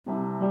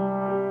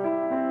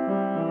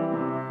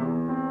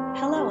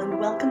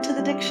Welcome to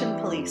the Diction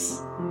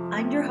Police.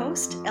 I'm your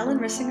host, Ellen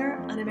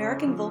Rissinger, an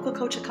American vocal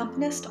coach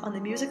accompanist on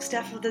the music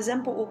staff of the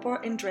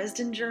Semperoper in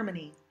Dresden,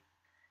 Germany.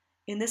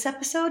 In this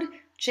episode,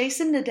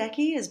 Jason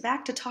Nadecki is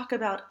back to talk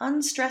about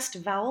unstressed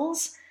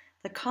vowels,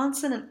 the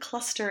consonant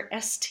cluster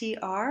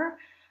STR,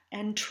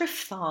 and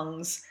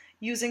triphthongs,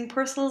 using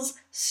Purcell's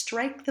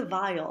Strike the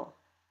Vial.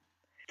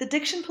 The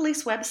Diction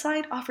Police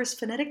website offers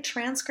phonetic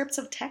transcripts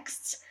of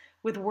texts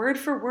with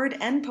word-for-word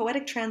and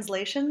poetic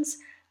translations,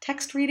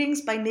 text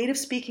readings by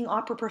native-speaking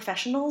opera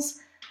professionals,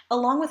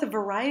 along with a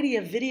variety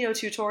of video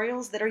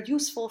tutorials that are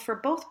useful for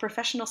both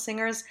professional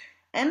singers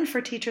and for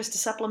teachers to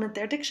supplement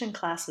their diction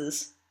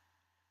classes.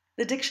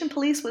 The Diction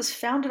Police was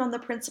founded on the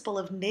principle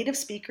of native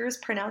speakers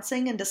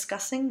pronouncing and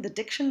discussing the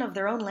diction of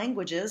their own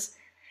languages,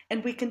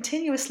 and we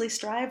continuously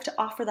strive to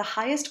offer the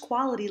highest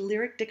quality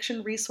lyric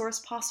diction resource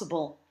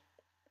possible.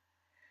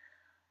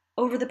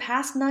 Over the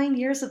past 9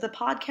 years of the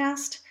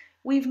podcast,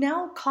 we've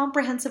now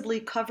comprehensively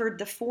covered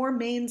the 4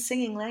 main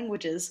singing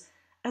languages,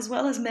 as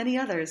well as many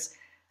others,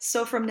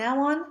 so from now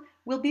on,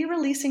 we'll be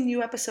releasing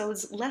new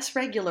episodes less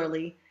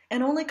regularly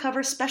and only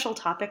cover special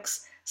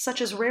topics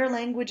such as rare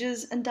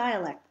languages and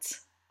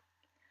dialects.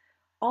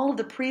 All of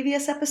the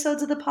previous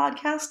episodes of the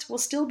podcast will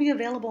still be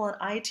available on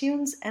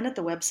iTunes and at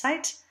the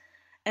website,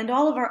 and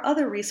all of our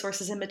other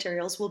resources and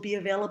materials will be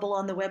available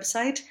on the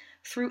website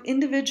through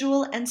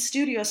individual and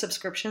studio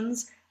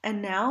subscriptions,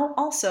 and now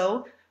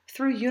also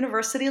through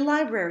university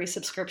library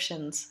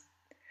subscriptions.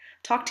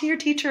 Talk to your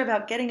teacher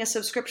about getting a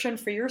subscription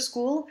for your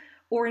school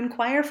or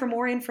inquire for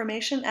more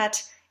information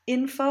at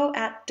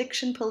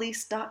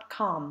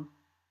info@dictionpolice.com.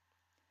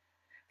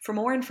 For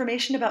more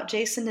information about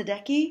Jason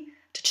Nadecki,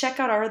 to check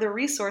out our other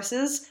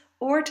resources,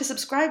 or to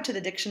subscribe to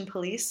the Diction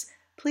Police,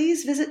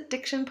 please visit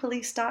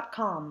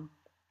dictionpolice.com.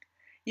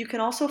 You can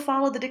also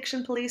follow the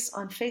Diction Police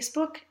on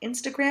Facebook,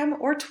 Instagram,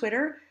 or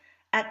Twitter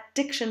at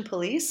Diction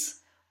Police,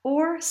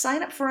 or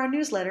sign up for our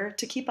newsletter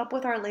to keep up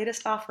with our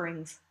latest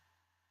offerings.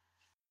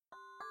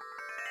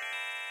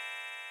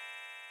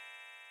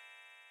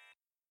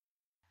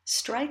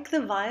 Strike the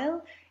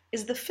Vial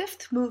is the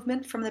 5th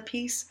movement from the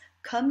piece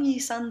Come Ye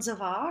Sons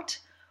of Art,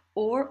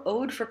 or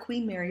Ode for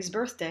Queen Mary's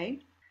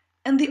Birthday,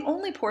 and the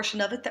only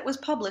portion of it that was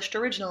published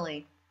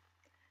originally.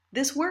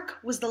 This work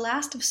was the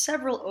last of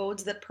several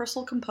odes that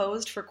Purcell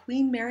composed for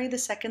Queen Mary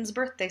II's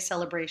birthday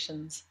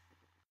celebrations.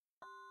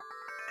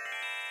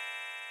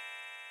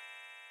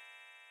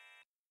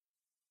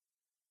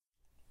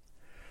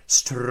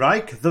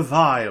 Strike the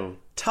viol,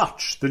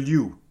 touch the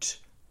lute,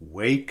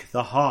 wake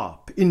the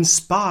harp,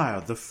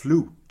 inspire the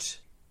flute.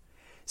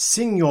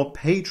 Sing your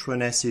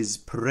patroness's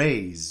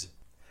praise,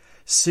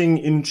 sing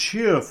in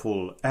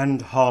cheerful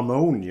and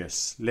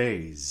harmonious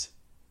lays.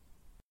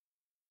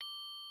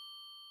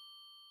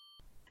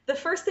 The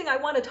first thing I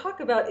want to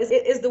talk about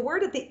is the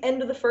word at the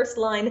end of the first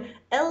line,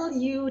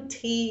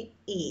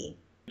 L-U-T-E.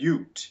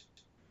 Lute.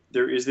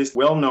 There is this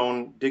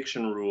well-known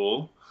diction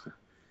rule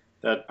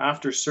that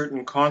after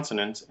certain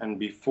consonants and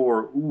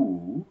before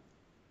oo,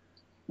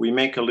 we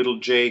make a little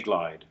J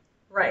glide.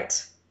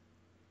 Right.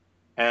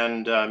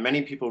 And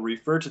many people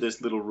refer to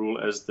this little rule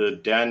as the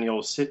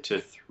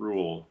Daniel-Sittith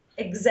rule.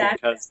 Exactly.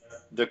 Because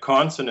the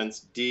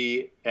consonants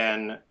D,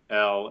 N,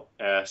 L,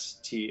 S,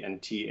 T,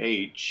 and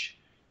TH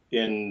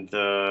in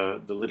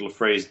the little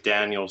phrase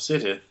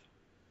Daniel-Sittith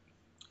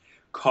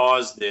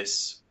cause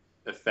this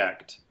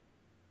effect.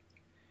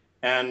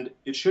 And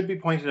it should be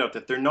pointed out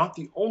that they're not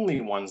the only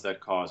ones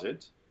that cause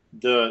it.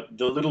 The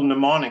little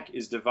mnemonic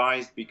is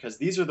devised because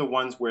these are the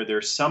ones where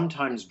they're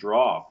sometimes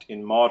dropped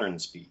in modern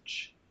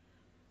speech.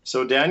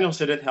 So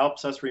Daniel-Sittith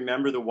helps us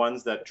remember the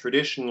ones that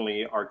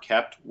traditionally are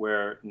kept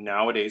where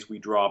nowadays we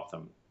drop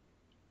them.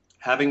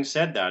 Having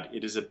said that,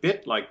 it is a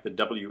bit like the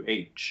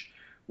WH,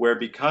 where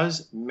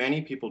because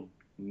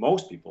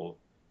most people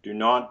do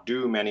not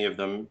do many of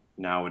them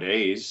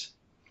nowadays,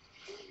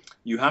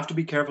 you have to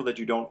be careful that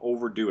you don't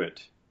overdo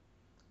it.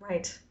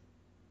 Right.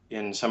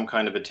 In some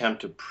kind of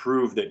attempt to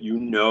prove that you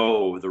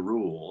know the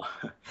rule.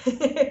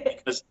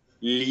 Because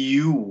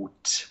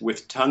lute,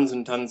 with tons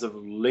and tons of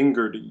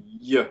lingered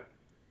y,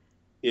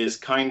 is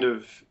kind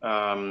of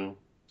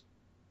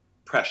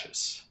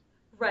precious.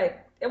 Right.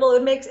 Well,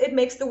 it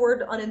makes the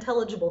word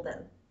unintelligible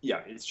then.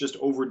 Yeah, it's just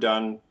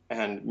overdone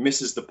and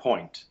misses the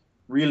point.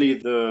 Really,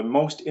 the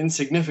most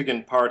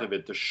insignificant part of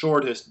it, the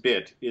shortest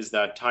bit, is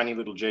that tiny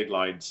little J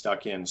glide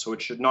stuck in. So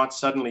it should not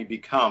suddenly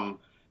become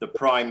the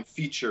prime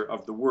feature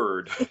of the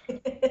word.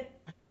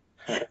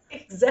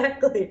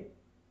 Exactly.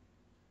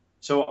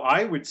 So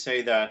I would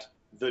say that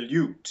the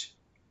lute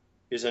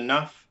is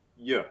enough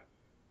y.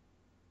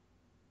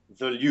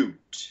 The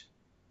lute.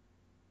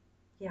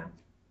 Yeah.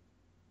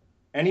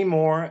 Any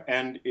more,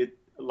 and it,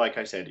 like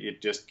I said, it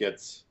just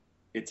it's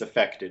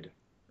affected.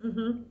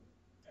 Mm-hmm.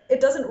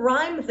 It doesn't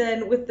rhyme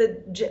then with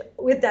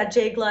that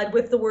J glide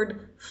with the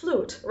word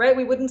flute, right?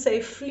 We wouldn't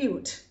say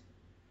flute.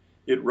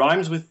 It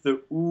rhymes with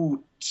the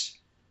oot,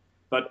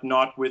 but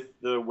not with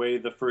the way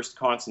the first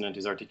consonant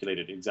is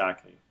articulated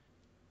exactly.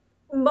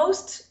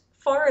 Most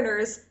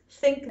foreigners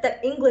think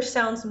that English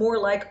sounds more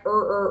like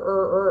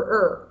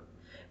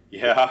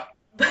Yeah.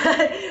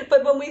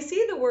 But when we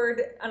see the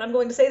word, and I'm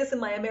going to say this in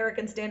my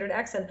American Standard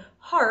accent,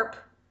 harp,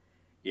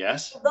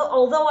 Yes?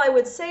 although I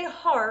would say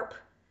harp,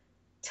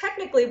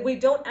 technically we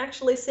don't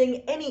actually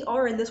sing any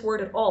R in this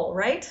word at all,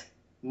 right?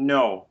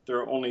 No, there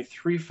are only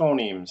three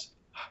phonemes.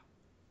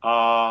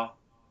 Ah.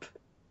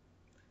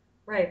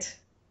 Right.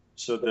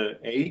 So the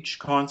H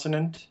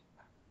consonant,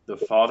 the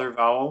father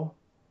vowel,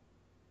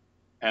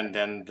 and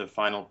then the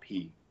final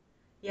P.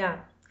 Yeah.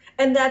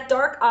 And that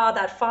dark ah,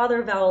 that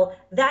father vowel,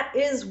 that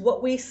is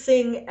what we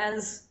sing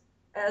as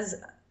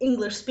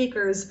English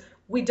speakers.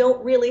 We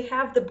don't really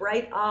have the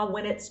bright ah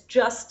when it's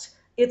just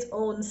its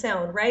own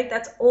sound, right?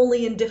 That's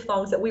only in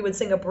diphthongs that we would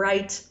sing a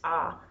bright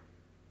ah.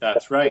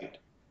 That's right.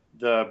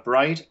 The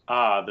bright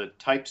ah, the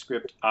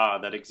typescript ah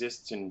that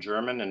exists in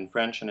German and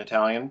French and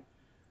Italian,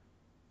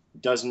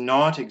 does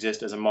not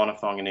exist as a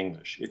monophthong in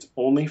English. It's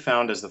only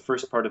found as the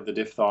first part of the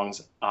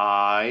diphthongs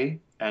I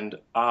and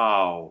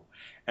ow.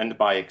 And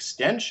by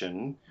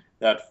extension,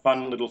 that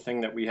fun little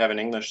thing that we have in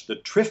English, the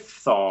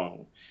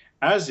triphthong,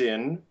 as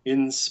in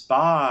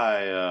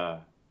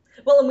inspire.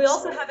 Well, and we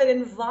also have it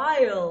in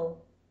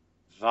vial.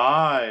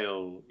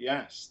 Vile,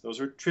 yes, those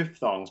are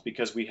triphthongs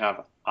because we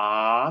have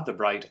ah, the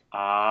bright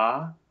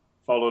ah,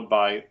 followed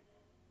by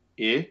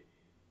I,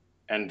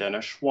 and then a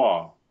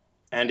schwa.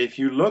 And if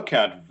you look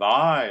at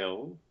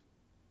vile,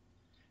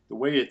 the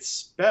way it's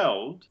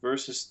spelled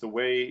versus the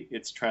way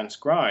it's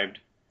transcribed,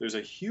 there's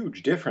a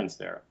huge difference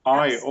there.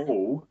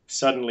 I-O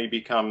suddenly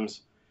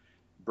becomes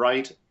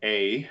bright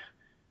A,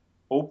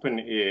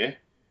 open I,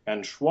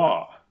 and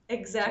schwa.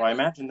 Exactly. So I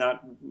imagine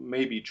that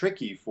may be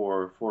tricky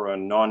for a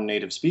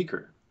non-native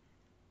speaker.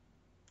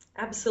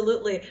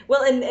 Absolutely.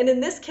 Well, and in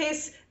this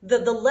case, the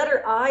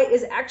letter I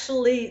is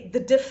actually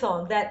the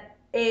diphthong, that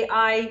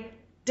AI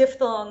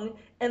diphthong,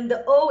 and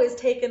the O is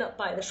taken up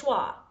by the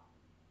schwa,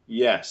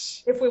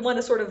 Yes. if we want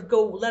to sort of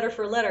go letter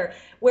for letter.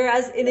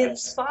 Whereas in Yes.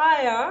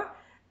 inspire,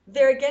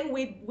 there again,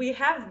 we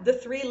have the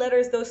three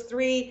letters, those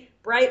three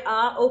bright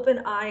ah,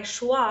 open I,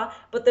 schwa,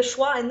 but the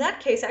schwa in that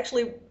case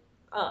actually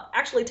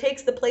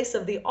takes the place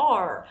of the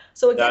R.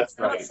 So again, That's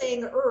we're not right.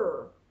 saying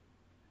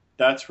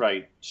That's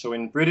right. So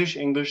in British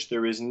English,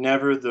 there is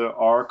never the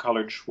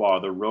R-colored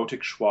schwa, the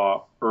rhotic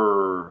schwa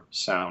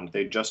sound.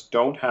 They just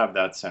don't have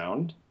that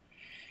sound.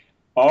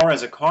 R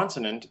as a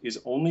consonant is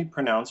only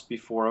pronounced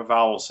before a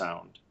vowel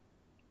sound.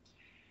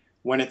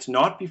 When it's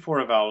not before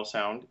a vowel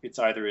sound, it's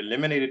either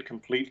eliminated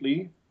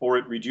completely or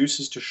it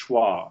reduces to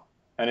schwa.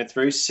 And it's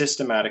very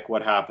systematic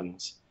what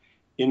happens.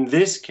 In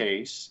this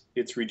case,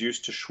 it's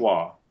reduced to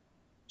schwa.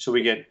 So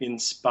we get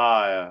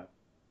inspire.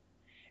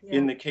 Yeah.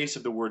 In the case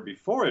of the word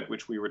before it,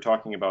 which we were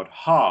talking about,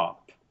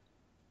 harp,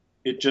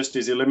 it just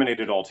is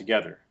eliminated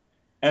altogether.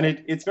 And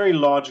it's very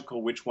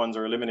logical which ones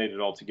are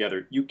eliminated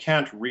altogether. You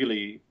can't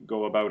really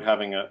go about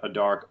having a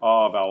dark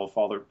ah vowel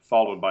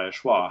followed by a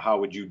schwa. How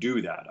would you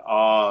do that?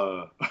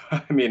 Ah,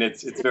 I mean,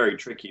 it's very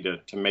tricky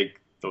to make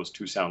those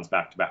two sounds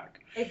back to back.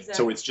 Exactly.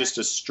 So it's just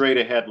a straight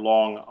ahead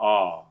long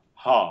ah,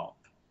 harp.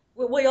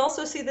 We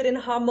also see that in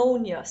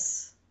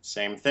harmonious.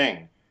 Same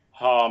thing.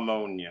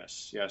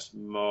 Harmonious. Yes,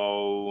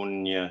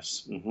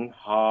 monious.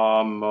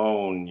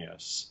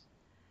 Harmonious.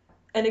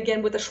 And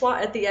again, with the schwa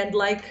at the end,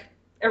 like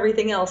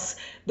everything else.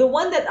 The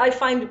one that I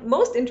find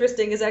most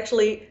interesting is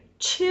actually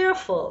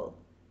cheerful.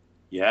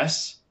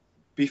 Yes.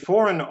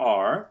 Before an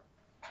R,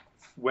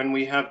 when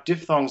we have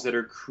diphthongs that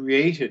are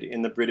created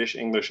in the British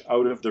English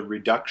out of the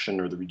reduction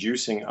or the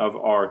reducing of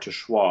R to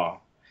schwa,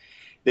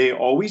 they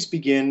always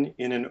begin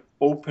in an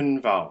open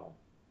vowel.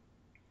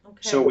 Okay.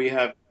 So we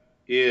have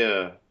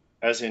ear,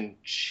 as in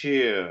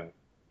cheer.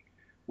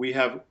 We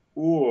have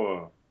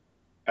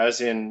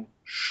as in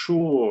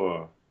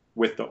sure,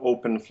 with the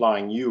open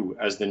flying U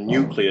as the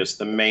nucleus,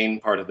 the main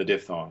part of the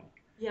diphthong.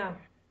 Yeah.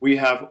 We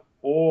have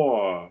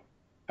or,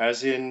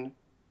 as in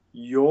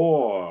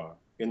your,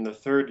 in the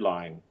third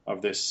line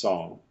of this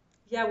song.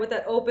 Yeah, with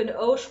that open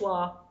O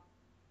schwa.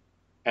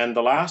 And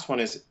the last one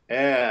is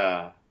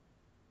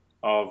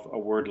of a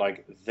word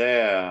like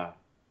there.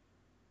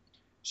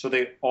 So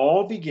they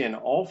all begin,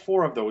 all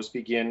four of those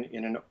begin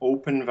in an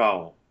open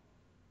vowel,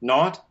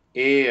 not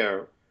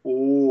air,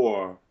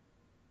 or,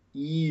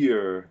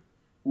 ear,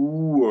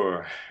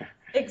 or.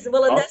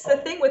 Well, and that's the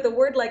thing with a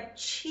word like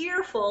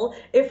cheerful.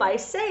 If I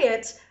say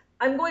it,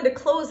 I'm going to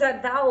close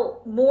that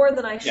vowel more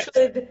than I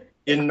should.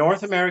 In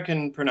North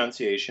American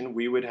pronunciation,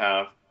 we would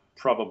have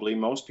probably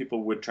most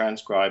people would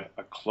transcribe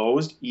a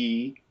closed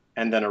E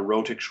and then a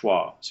rhotic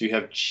schwa. So you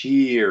have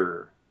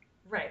cheer.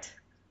 Right.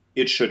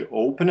 It should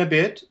open a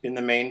bit in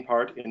the main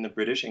part in the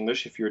British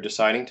English if you're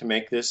deciding to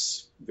make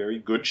this very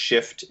good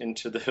shift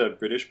into the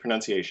British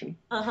pronunciation.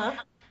 Uh-huh.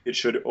 It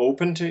should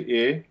open to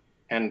I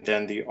and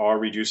then the R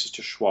reduces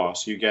to schwa.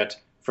 So you get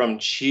from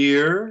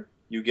cheer,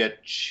 you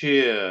get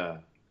cheer.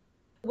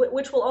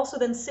 Which will also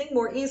then sing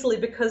more easily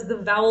because the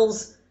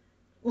vowels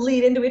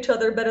lead into each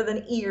other better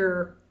than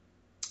ear.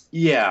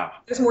 Yeah.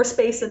 There's more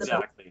space in the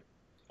mouth. Exactly.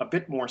 A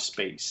bit more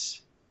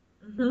space.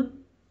 Mm-hmm.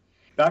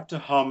 Back to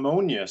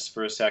harmonious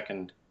for a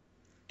second.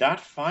 That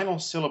final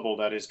syllable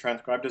that is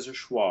transcribed as a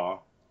schwa,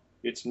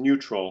 it's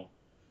neutral.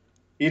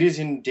 it is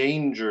in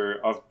danger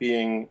of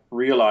being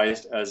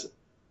realized as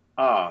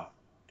ah,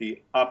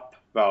 the up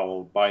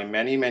vowel by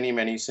many, many,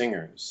 many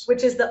singers.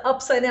 Which is the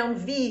upside down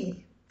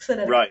V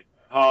phonetic. Right.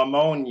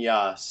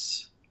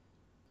 Harmonious.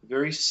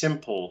 Very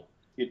simple.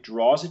 It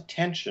draws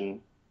attention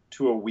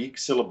to a weak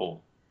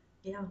syllable.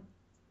 Yeah.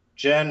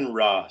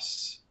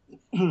 Generous.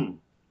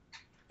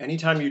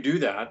 Anytime you do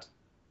that,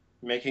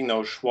 making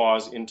those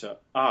schwas into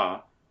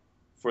ah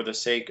for the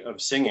sake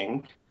of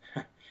singing,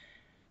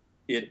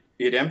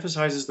 it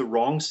emphasizes the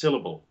wrong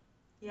syllable.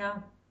 Yeah.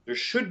 There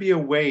should be a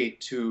way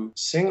to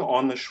sing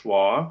on the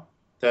schwa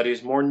that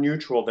is more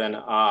neutral than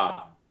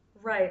ah.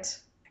 Right.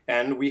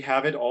 And we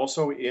have it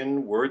also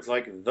in words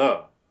like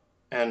the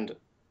and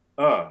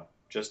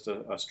just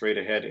a straight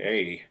ahead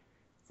a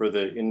for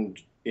the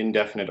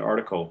indefinite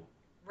article.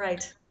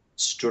 Right.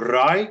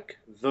 Strike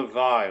the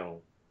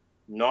viol,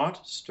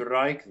 not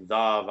strike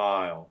the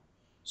viol.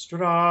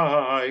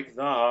 Strike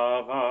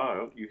the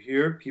viol. You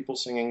hear people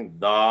singing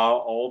the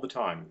all the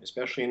time,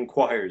 especially in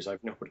choirs,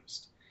 I've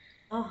noticed.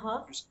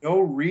 Uh-huh. There's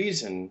no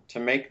reason to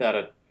make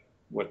that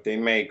what they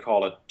may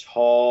call a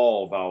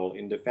tall vowel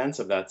in defense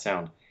of that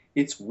sound.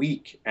 It's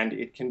weak, and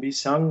it can be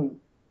sung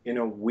in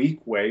a weak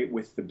way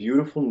with the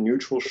beautiful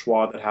neutral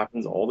schwa that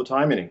happens all the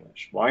time in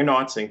English. Why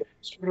not sing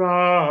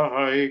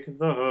strike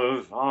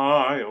the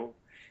viol?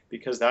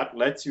 Because that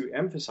lets you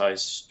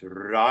emphasize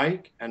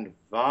strike and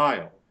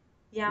viol,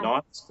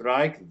 not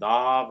strike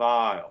the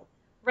viol.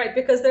 Right,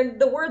 because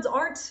the words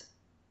aren't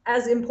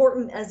as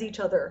important as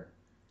each other.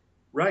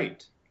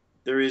 Right.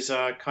 There is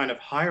a kind of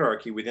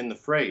hierarchy within the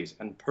phrase,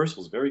 and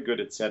Purcell's very good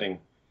at setting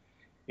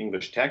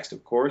English text,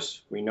 of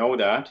course. We know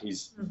that.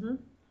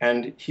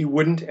 And he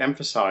wouldn't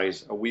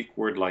emphasize a weak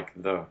word like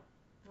the.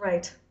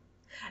 Right.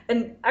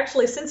 And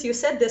actually, since you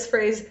said this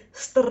phrase,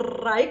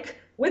 strike,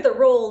 with a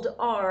rolled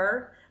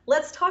R,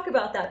 let's talk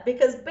about that,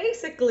 because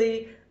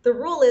basically the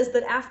rule is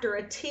that after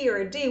a T or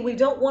a D, we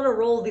don't want to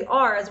roll the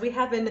R as we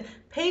have in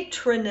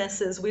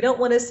patronesses. We don't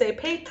want to say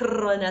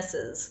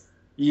patronesses.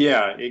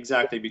 Yeah,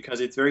 exactly, because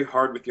it's very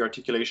hard with the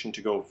articulation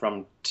to go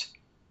from t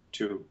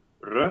to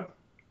r,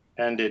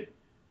 and it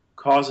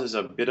causes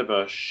a bit of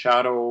a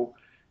shadow,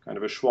 kind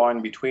of a schwa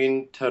in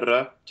between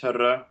tr,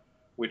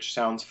 which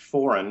sounds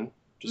foreign,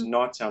 does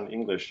not sound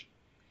English.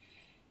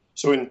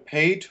 So in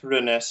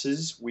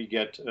patronesses, we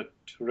get a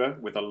tr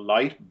with a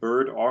light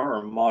bird R,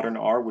 or modern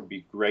R would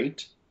be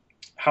great.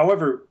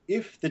 However,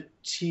 if the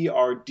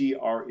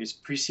TRDR is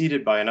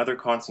preceded by another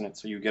consonant,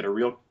 so you get a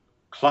real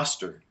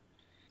cluster,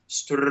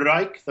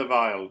 strike the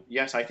viol.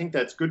 Yes, I think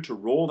that's good to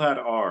roll that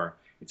R.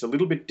 It's a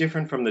little bit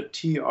different from the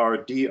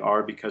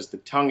TRDR because the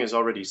tongue is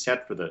already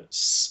set for the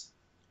S,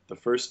 the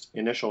first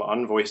initial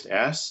unvoiced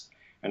S,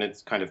 and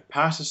it kind of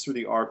passes through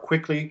the R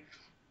quickly.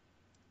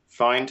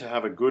 Fine to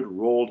have a good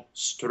rolled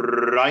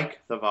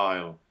strike the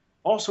viol.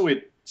 Also,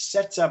 it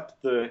sets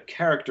up the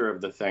character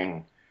of the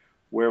thing,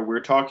 where we're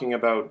talking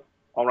about,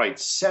 all right,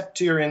 set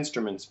to your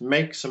instruments,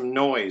 make some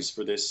noise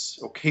for this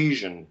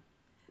occasion.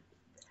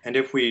 And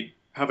if we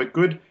have a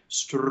good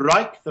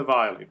strike the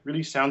viol, it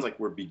really sounds like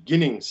we're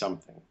beginning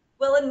something.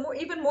 Well, and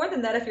even more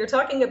than that, if you're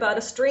talking about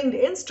a stringed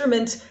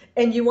instrument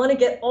and you want to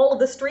get all of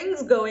the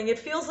strings going, it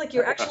feels like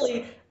you're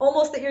actually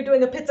almost that you're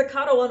doing a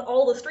pizzicato on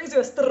all the strings.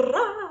 You're a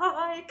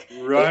strike.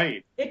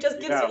 Right. It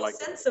just gives you a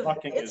sense of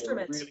the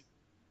instrument.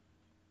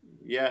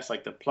 Yes,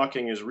 like the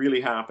plucking is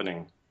really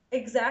happening.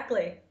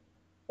 Exactly.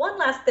 One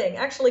last thing,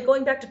 actually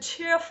going back to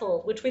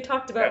cheerful, which we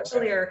talked about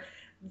earlier,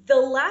 the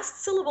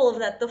last syllable of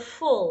that, the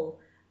full,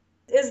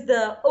 is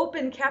the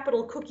open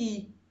capital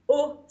cookie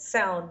O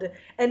sound,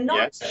 and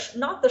not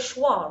the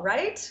schwa,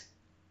 right?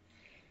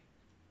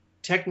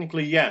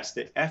 Technically, yes.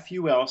 The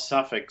FUL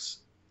suffix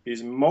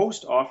is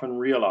most often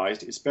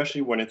realized,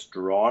 especially when it's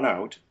drawn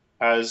out,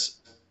 as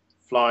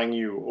flying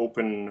U,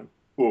 open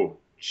O,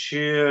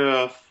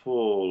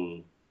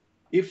 cheerful.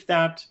 If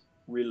that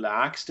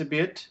relaxed a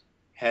bit,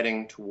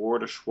 heading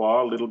toward a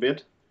schwa a little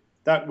bit,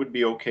 that would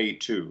be okay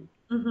too.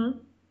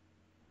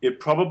 It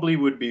probably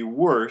would be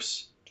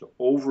worse to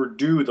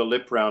overdo the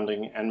lip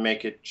rounding and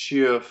make it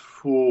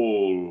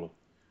cheerful,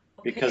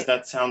 because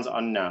that sounds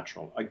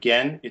unnatural.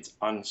 Again, it's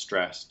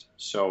unstressed.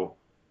 So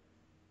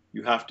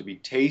you have to be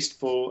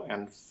tasteful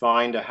and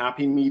find a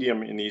happy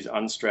medium in these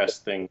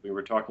unstressed things. We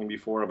were talking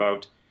before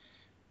about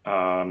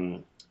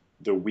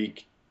the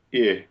weak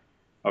I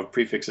of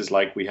prefixes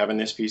like we have in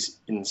this piece,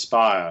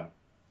 inspire.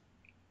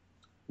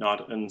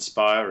 Not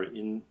inspire,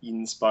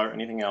 inspire,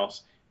 anything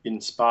else.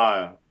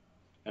 Inspire.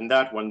 And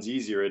that one's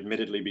easier,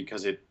 admittedly,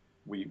 because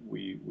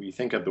we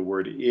think of the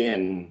word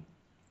in,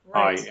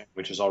 I,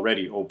 which is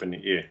already open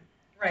I.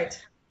 Right.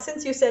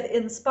 Since you said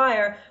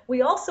inspire,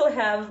 we also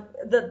have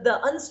the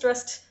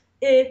unstressed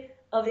I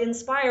of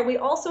inspire. We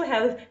also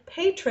have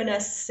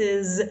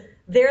patronesses.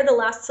 There, the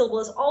last syllable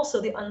is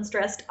also the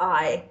unstressed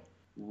I.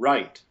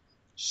 Right.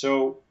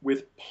 So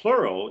with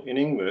plural in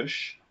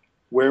English,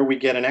 where we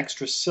get an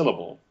extra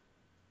syllable,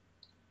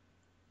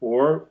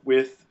 or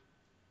with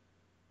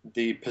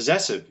the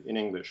possessive in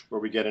English, where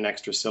we get an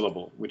extra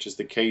syllable, which is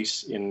the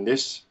case in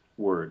this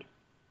word,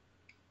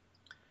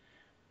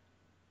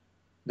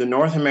 The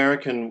North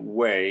American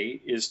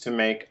way is to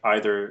make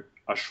either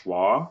a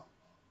schwa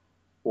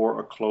or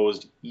a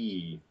closed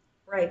E.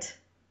 Right.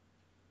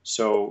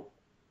 So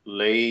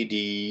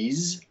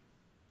ladies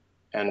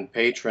and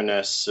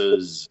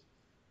patronesses.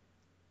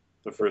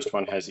 The first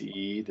one has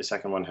E, the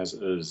second one has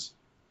Is.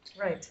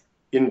 Right.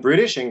 In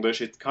British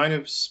English, it kind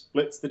of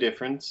splits the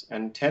difference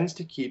and tends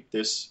to keep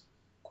this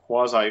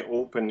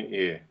quasi-open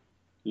E.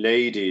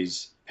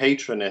 Ladies,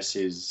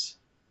 patronesses.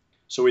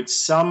 So it's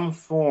some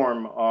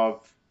form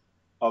of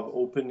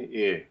open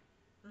E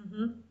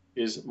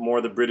is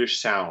more the British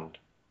sound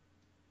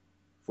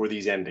for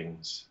these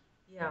endings.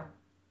 Yeah.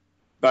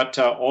 But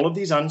all of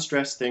these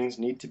unstressed things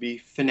need to be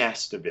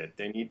finessed a bit.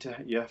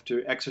 You have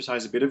to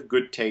exercise a bit of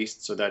good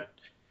taste so that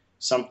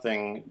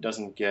something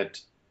doesn't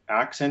get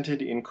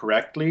accented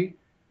incorrectly.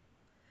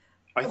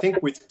 I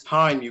think with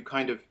time you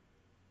kind of,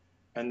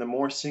 and the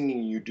more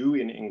singing you do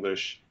in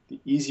English, the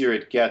easier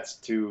it gets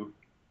to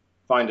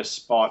find a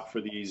spot for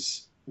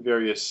these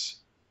various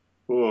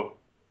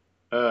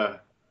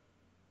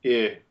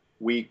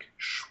weak,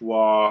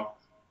 schwa,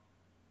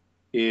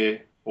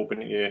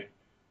 open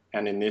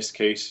and in this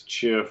case,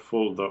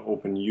 cheerful, the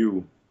open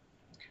U,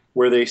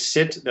 where they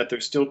sit that they're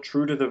still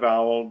true to the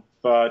vowel,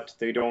 but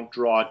they don't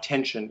draw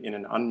attention in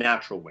an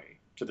unnatural way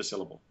to the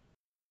syllable.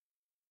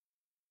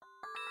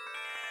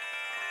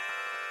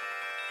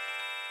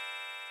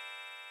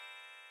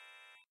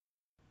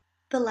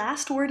 The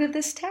last word of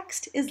this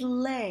text is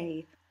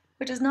lay,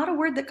 which is not a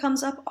word that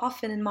comes up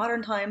often in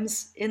modern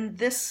times in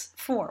this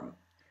form.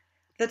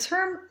 The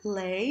term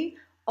lay,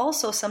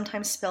 also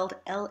sometimes spelled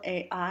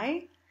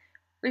L-A-I,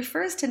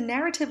 refers to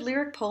narrative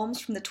lyric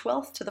poems from the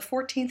 12th to the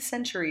 14th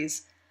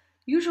centuries,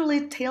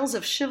 usually tales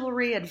of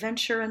chivalry,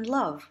 adventure, and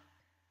love.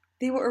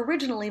 They were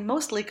originally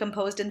mostly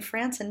composed in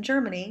France and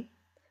Germany,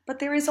 but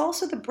there is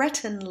also the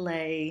Breton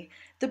lay,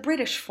 the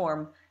British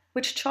form,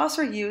 which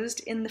Chaucer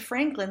used in the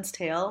Franklin's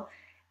Tale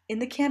in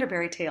the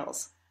Canterbury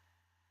Tales.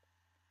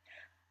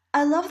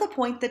 I love the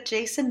point that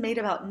Jason made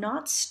about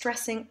not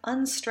stressing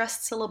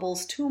unstressed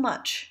syllables too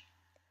much.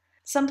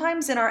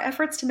 Sometimes in our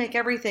efforts to make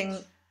everything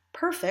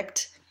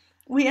perfect,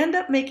 we end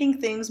up making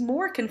things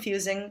more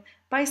confusing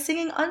by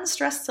singing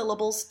unstressed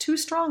syllables too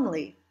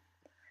strongly.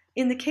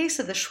 In the case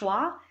of the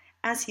schwa,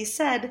 as he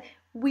said,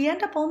 we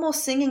end up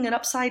almost singing an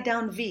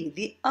upside-down V,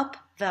 the up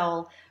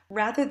vowel,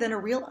 rather than a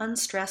real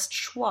unstressed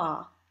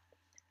schwa.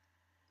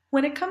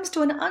 When it comes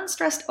to an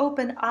unstressed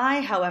open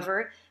I,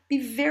 however, be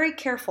very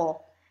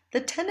careful.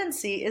 The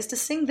tendency is to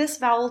sing this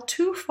vowel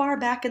too far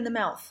back in the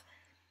mouth.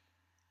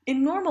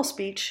 In normal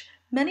speech,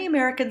 many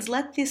Americans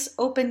let this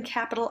open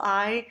capital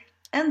I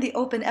and the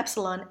open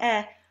epsilon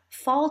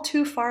fall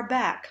too far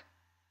back,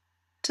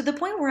 to the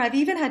point where I've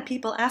even had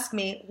people ask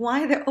me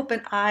why the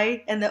open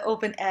I and the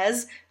open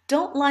es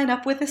don't line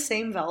up with the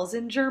same vowels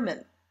in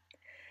German.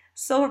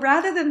 So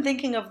rather than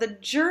thinking of the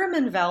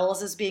German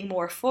vowels as being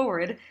more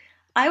forward,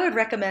 I would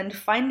recommend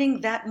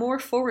finding that more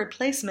forward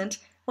placement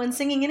when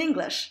singing in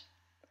English,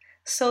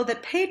 so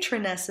that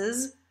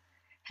patronesses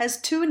has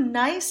two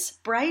nice,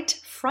 bright,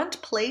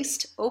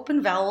 front-placed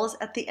open vowels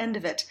at the end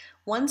of it,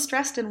 one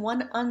stressed and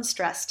one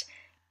unstressed.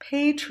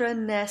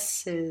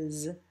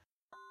 Patronesses.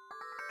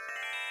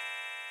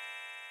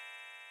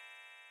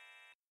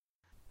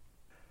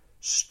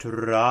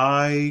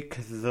 Strike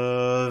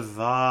the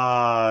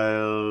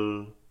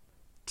viol,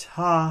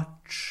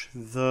 touch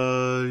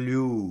the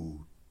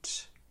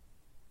lute,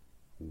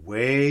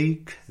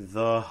 wake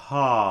the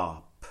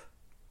harp,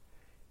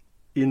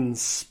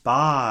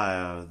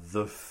 inspire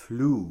the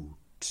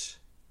flute.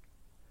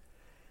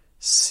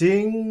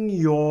 Sing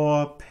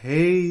your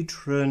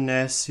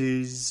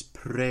patroness's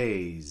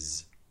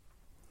praise.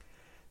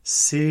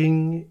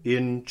 Sing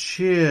in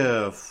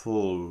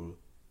cheerful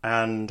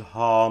and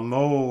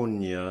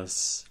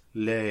harmonious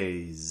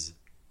lays.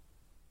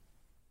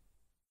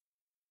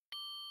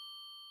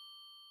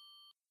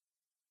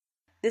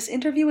 This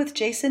interview with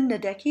Jason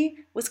Nadecki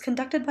was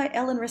conducted by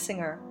Ellen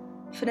Rissinger.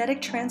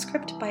 Phonetic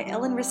transcript by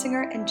Ellen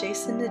Rissinger and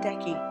Jason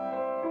Nadecki.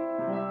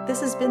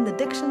 This has been the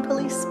Diction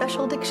Police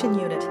Special Diction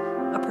Unit,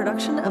 a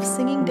production of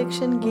Singing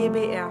Diction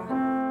GbR.